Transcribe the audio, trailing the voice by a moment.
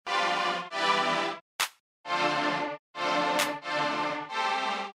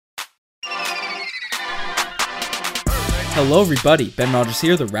Hello everybody, Ben Rogers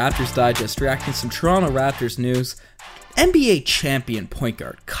here, the Raptors Digest, reacting to some Toronto Raptors news. NBA champion point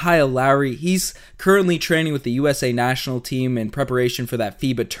guard Kyle Lowry, he's currently training with the USA national team in preparation for that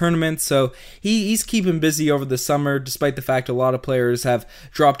FIBA tournament, so he's keeping busy over the summer, despite the fact a lot of players have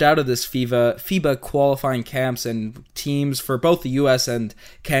dropped out of this FIBA qualifying camps and teams for both the US and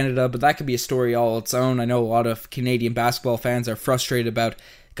Canada, but that could be a story all its own. I know a lot of Canadian basketball fans are frustrated about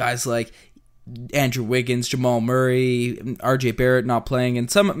guys like Andrew Wiggins, Jamal Murray, RJ Barrett not playing, and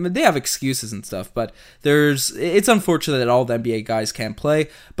they have excuses and stuff, but it's unfortunate that all the NBA guys can't play,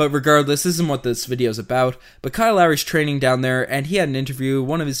 but regardless, this isn't what this video is about. But Kyle Lowry's training down there, and he had an interview,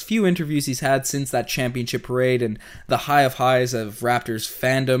 one of his few interviews he's had since that championship parade and the high of highs of Raptors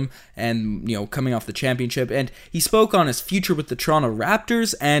fandom and, coming off the championship, and he spoke on his future with the Toronto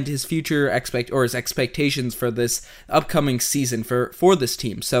Raptors and his future his expectations for this upcoming season for this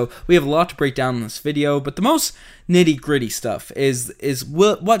team. So we have a lot to break down in this video, but the most nitty-gritty stuff is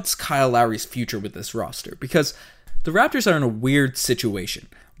what's Kyle Lowry's future with this roster, because the Raptors are in a weird situation.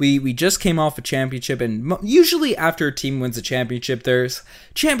 We just came off a championship, and usually after a team wins a championship, there's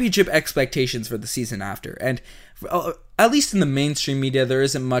championship expectations for the season after, and at least in the mainstream media, there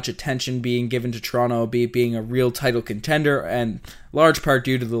isn't much attention being given to Toronto being a real title contender, and large part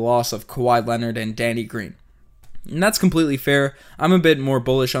due to the loss of Kawhi Leonard and Danny Green. And that's completely fair. I'm a bit more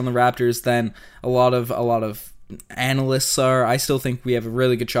bullish on the Raptors than a lot of analysts are. I still think we have a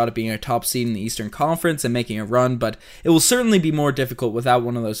really good shot at being a top seed in the Eastern Conference and making a run, but it will certainly be more difficult without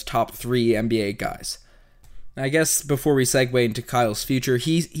one of those top 3 NBA guys. I guess before we segue into Kyle's future,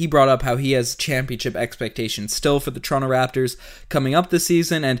 he brought up how he has championship expectations still for the Toronto Raptors coming up this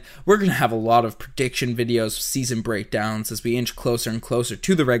season, and we're going to have a lot of prediction videos, season breakdowns as we inch closer and closer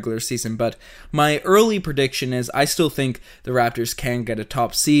to the regular season, but my early prediction is I still think the Raptors can get a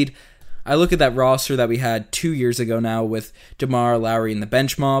top seed. I look at that roster that we had 2 years ago now with DeMar, Lowry, and the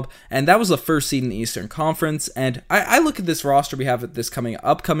bench mob, and that was the first seed in the Eastern Conference, and I look at this roster we have at this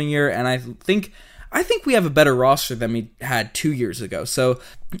upcoming year, and I think we have a better roster than we had 2 years ago, so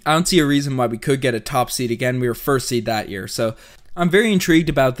I don't see a reason why we could get a top seed again. We were first seed that year, so I'm very intrigued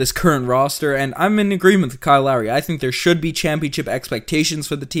about this current roster, and I'm in agreement with Kyle Lowry. I think there should be championship expectations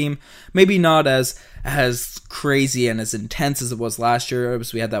for the team, maybe not as crazy and as intense as it was last year,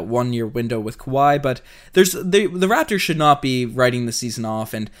 because we had that 1 year window with Kawhi, but the Raptors should not be writing the season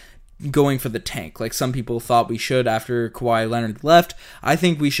off and going for the tank like some people thought we should after Kawhi Leonard left. I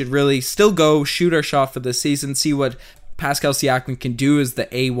think we should really still go shoot our shot for this season, see what Pascal Siakam can do as the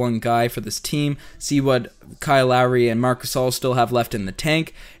A1 guy for this team, see what Kyle Lowry and Marc Gasol still have left in the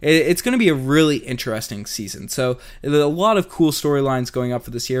tank. It's going to be a really interesting season. So there's a lot of cool storylines going up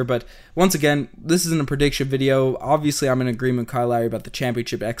for this year, but once again, this isn't a prediction video. Obviously, I'm in agreement with Kyle Lowry about the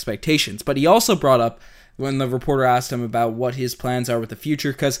championship expectations, but he also brought up when the reporter asked him about what his plans are with the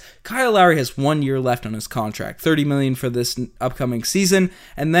future, because Kyle Lowry has 1 year left on his contract, $30 million for this upcoming season,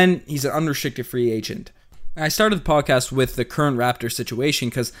 and then he's an unrestricted free agent. I started the podcast with the current Raptors situation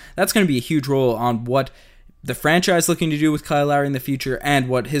because that's going to be a huge role on what the franchise looking to do with Kyle Lowry in the future and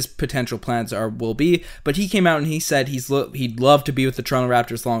what his potential plans will be. But he came out and he said he'd love to be with the Toronto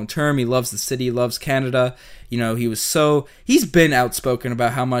Raptors long term. He loves the city, loves Canada. He's been outspoken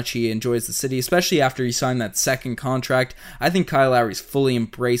about how much he enjoys the city, especially after he signed that second contract. I think Kyle Lowry's fully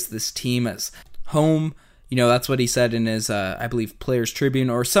embraced this team as home. That's what he said in his, I believe, Players Tribune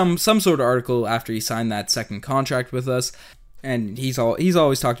or some sort of article after he signed that second contract with us. And he's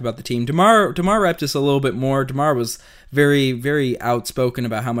always talked about the team. DeMar repped us a little bit more. DeMar was very, very outspoken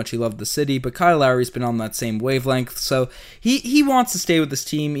about how much he loved the city, but Kyle Lowry's been on that same wavelength, so he wants to stay with this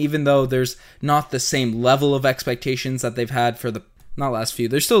team, even though there's not the same level of expectations that they've had for the last few.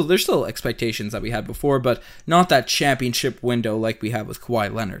 There's still expectations that we had before, but not that championship window like we have with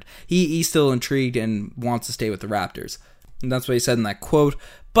Kawhi Leonard. He's still intrigued and wants to stay with the Raptors, and that's what he said in that quote.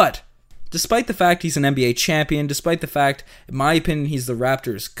 But despite the fact he's an NBA champion, despite the fact, in my opinion, he's the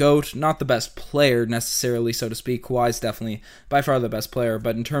Raptors' GOAT, not the best player necessarily, so to speak. Kawhi's definitely by far the best player,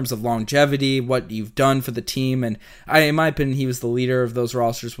 but in terms of longevity, what you've done for the team, and in my opinion, he was the leader of those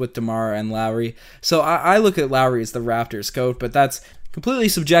rosters with DeMar and Lowry. So I look at Lowry as the Raptors' GOAT, but that's completely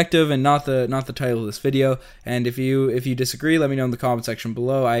subjective and not the title of this video. And if you disagree, let me know in the comment section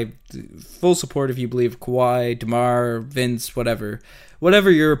below. I full support if you believe Kawhi, DeMar, Vince, whatever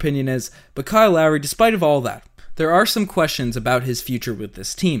your opinion is. But Kyle Lowry, despite of all that, there are some questions about his future with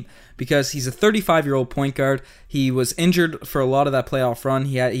this team, because he's a 35-year-old point guard. He was injured for a lot of that playoff run.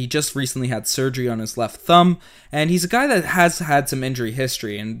 He just recently had surgery on his left thumb, and he's a guy that has had some injury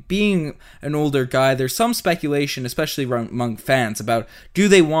history. And being an older guy, there's some speculation, especially among fans, about do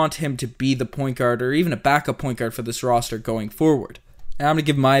they want him to be the point guard or even a backup point guard for this roster going forward. And I'm going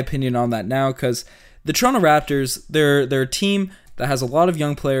to give my opinion on that now, because the Toronto Raptors, they're a team that has a lot of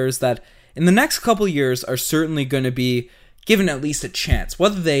young players that in the next couple years are certainly going to be given at least a chance.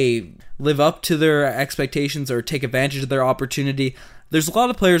 Whether they live up to their expectations or take advantage of their opportunity, there's a lot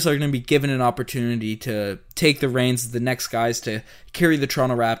of players that are going to be given an opportunity to take the reins as the next guys to carry the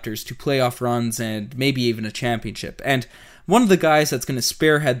Toronto Raptors to playoff runs and maybe even a championship. And one of the guys that's going to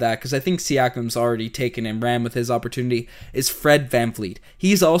spearhead that, because I think Siakam's already taken and ran with his opportunity, is Fred VanVleet.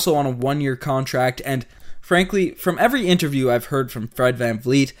 He's also on a 1-year contract, and frankly, from every interview I've heard from Fred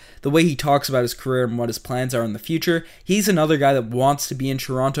VanVleet, the way he talks about his career and what his plans are in the future, he's another guy that wants to be in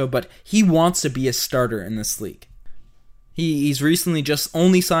Toronto, but he wants to be a starter in this league. He's recently just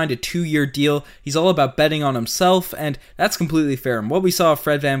only signed a 2-year deal. He's all about betting on himself, and that's completely fair. And what we saw of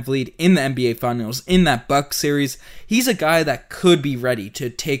Fred VanVleet in the NBA Finals, in that Bucks series, he's a guy that could be ready to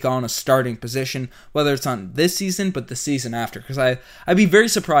take on a starting position, whether it's on this season, but the season after. Because I'd be very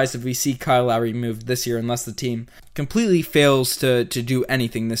surprised if we see Kyle Lowry moved this year, unless the team completely fails to do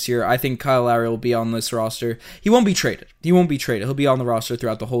anything this year. I think Kyle Lowry will be on this roster. He won't be traded. He'll be on the roster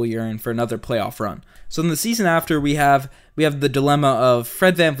throughout the whole year and for another playoff run. So in the season after, we have the dilemma of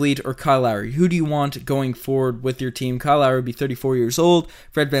Fred VanVleet or Kyle Lowry. Who do you want going forward with your team? Kyle Lowry will be 34 years old.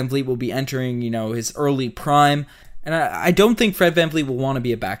 Fred VanVleet will be entering, his early prime. And I don't think Fred VanVleet will want to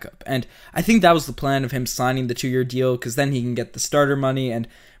be a backup. And I think that was the plan of him signing the 2-year deal, because then he can get the starter money and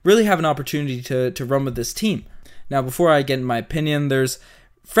really have an opportunity to run with this team. Now, before I get in my opinion, there's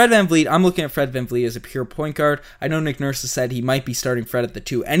Fred VanVleet. I'm looking at Fred VanVleet as a pure point guard. I know Nick Nurse has said he might be starting Fred at the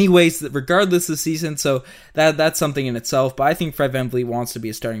 2 anyways, regardless of the season, so that's something in itself. But I think Fred VanVleet wants to be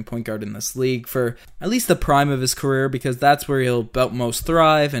a starting point guard in this league for at least the prime of his career, because that's where he'll most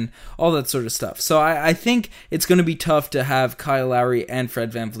thrive and all that sort of stuff. So I think it's going to be tough to have Kyle Lowry and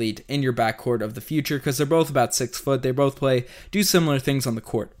Fred VanVleet in your backcourt of the future, because they're both about 6 foot. They both do similar things on the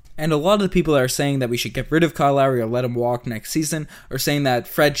court. And a lot of the people that are saying that we should get rid of Kyle Lowry or let him walk next season are saying that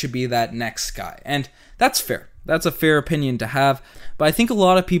Fred should be that next guy. And that's fair. That's a fair opinion to have. But I think a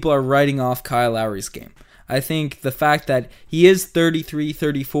lot of people are writing off Kyle Lowry's game. I think the fact that he is 33,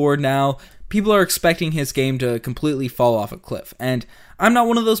 34 now, people are expecting his game to completely fall off a cliff. And I'm not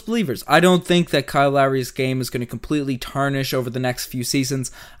one of those believers. I don't think that Kyle Lowry's game is going to completely tarnish over the next few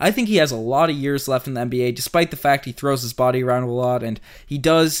seasons. I think he has a lot of years left in the NBA, despite the fact he throws his body around a lot, and he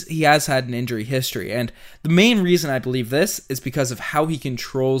has had an injury history. And the main reason I believe this is because of how he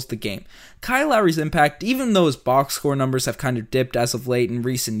controls the game. Kyle Lowry's impact, even though his box score numbers have kind of dipped as of late in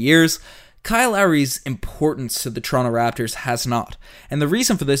recent years, Kyle Lowry's importance to the Toronto Raptors has not. And the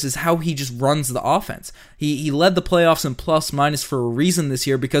reason for this is how he just runs the offense. He led the playoffs in plus-minus for a reason this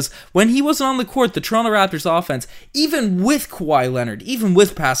year, because when he wasn't on the court, the Toronto Raptors offense, even with Kawhi Leonard, even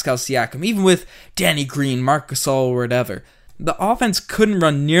with Pascal Siakam, even with Danny Green, Marc Gasol, or whatever, the offense couldn't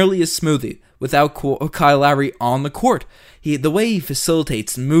run nearly as smoothly without Kyle Lowry on the court. The way he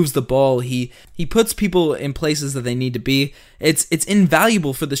facilitates, moves the ball, he puts people in places that they need to be. It's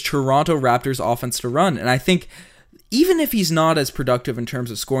invaluable for this Toronto Raptors offense to run. And I think even if he's not as productive in terms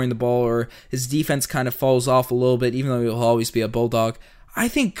of scoring the ball, or his defense kind of falls off a little bit, even though he'll always be a bulldog, I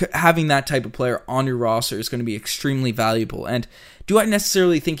think having that type of player on your roster is going to be extremely valuable. And do I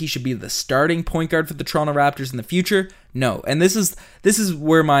necessarily think he should be the starting point guard for the Toronto Raptors in the future? No. And this is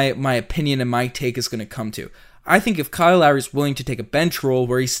where my opinion and my take is going to come to. I think if Kyle Lowry is willing to take a bench role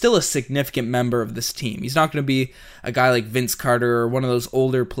where he's still a significant member of this team, he's not going to be a guy like Vince Carter or one of those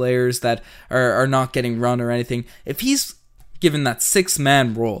older players that are not getting run or anything. If he's given that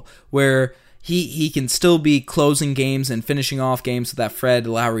 6-man role where he can still be closing games and finishing off games with that Fred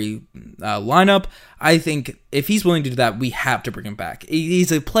Lowry lineup, I think if he's willing to do that, we have to bring him back.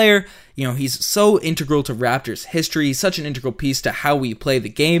 He's a player, he's so integral to Raptors history. He's such an integral piece to how we play the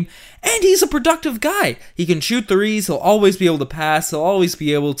game, and he's a productive guy. He can shoot threes, he'll always be able to pass, he'll always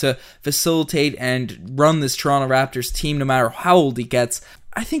be able to facilitate and run this Toronto Raptors team no matter how old he gets.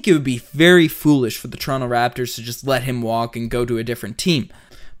 I think it would be very foolish for the Toronto Raptors to just let him walk and go to a different team.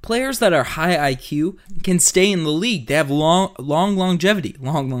 Players that are high IQ can stay in the league. They have long longevity.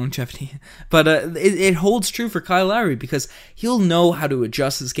 But it holds true for Kyle Lowry, because he'll know how to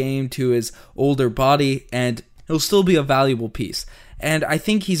adjust his game to his older body, and he'll still be a valuable piece. And I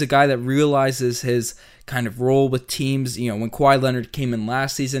think he's a guy that realizes his kind of role with teams. When Kawhi Leonard came in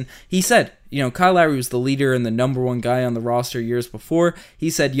last season, he said, Kyle Lowry was the leader and the number one guy on the roster years before. He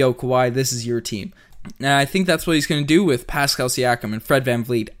said, yo, Kawhi, this is your team. Now, I think that's what he's going to do with Pascal Siakam and Fred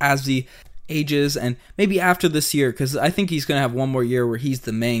VanVleet as he ages, and maybe after this year, because I think he's going to have one more year where he's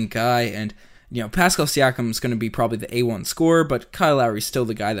the main guy, and Pascal Siakam is going to be probably the A1 scorer, but Kyle Lowry's still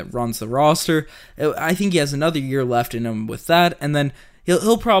the guy that runs the roster. I think he has another year left in him with that, and then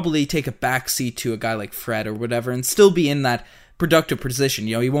he'll probably take a backseat to a guy like Fred or whatever, and still be in that productive position.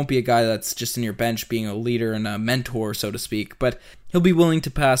 He won't be a guy that's just in your bench being a leader and a mentor, so to speak, but he'll be willing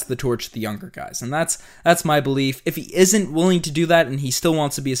to pass the torch to the younger guys, and that's my belief. If he isn't willing to do that and he still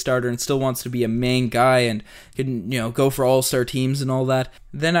wants to be a starter and still wants to be a main guy and can go for all-star teams and all that,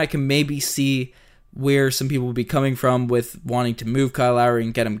 then I can maybe see where some people will be coming from with wanting to move Kyle Lowry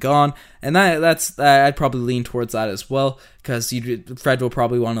and get him gone, and that's I'd probably lean towards that as well, because Fred will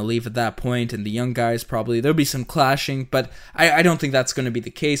probably want to leave at that point, and the young guys there'll be some clashing, but I don't think that's going to be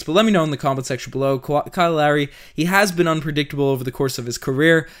the case. But let me know in the comment section below. Kyle Lowry, he has been unpredictable over the course of his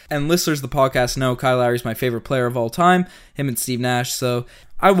career, and listeners of the podcast know Kyle Lowry is my favorite player of all time, him and Steve Nash, so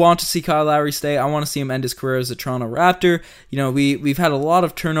I want to see Kyle Lowry stay. I want to see him end his career as a Toronto Raptor. We've had a lot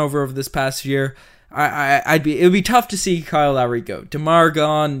of turnover over this past year. It would be tough to see Kyle Lowry go. DeMar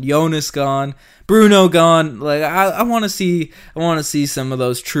gone, Jonas gone, Bruno gone. Like I want to see some of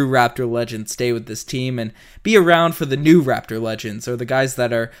those true Raptor legends stay with this team and be around for the new Raptor legends, or the guys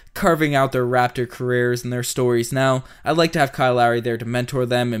that are carving out their Raptor careers and their stories now. I'd like to have Kyle Lowry there to mentor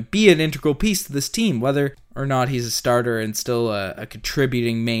them and be an integral piece to this team, whether or not he's a starter and still a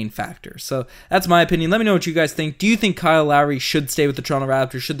contributing main factor. So that's my opinion. Let me know what you guys think. Do you think Kyle Lowry should stay with the Toronto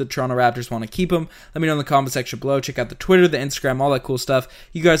Raptors? Should the Toronto Raptors want to keep him? Let me know in the comment section below. Check out the Twitter, the Instagram, all that cool stuff.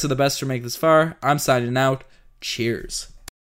 You guys are the best to make this far. I'm signing out. Cheers.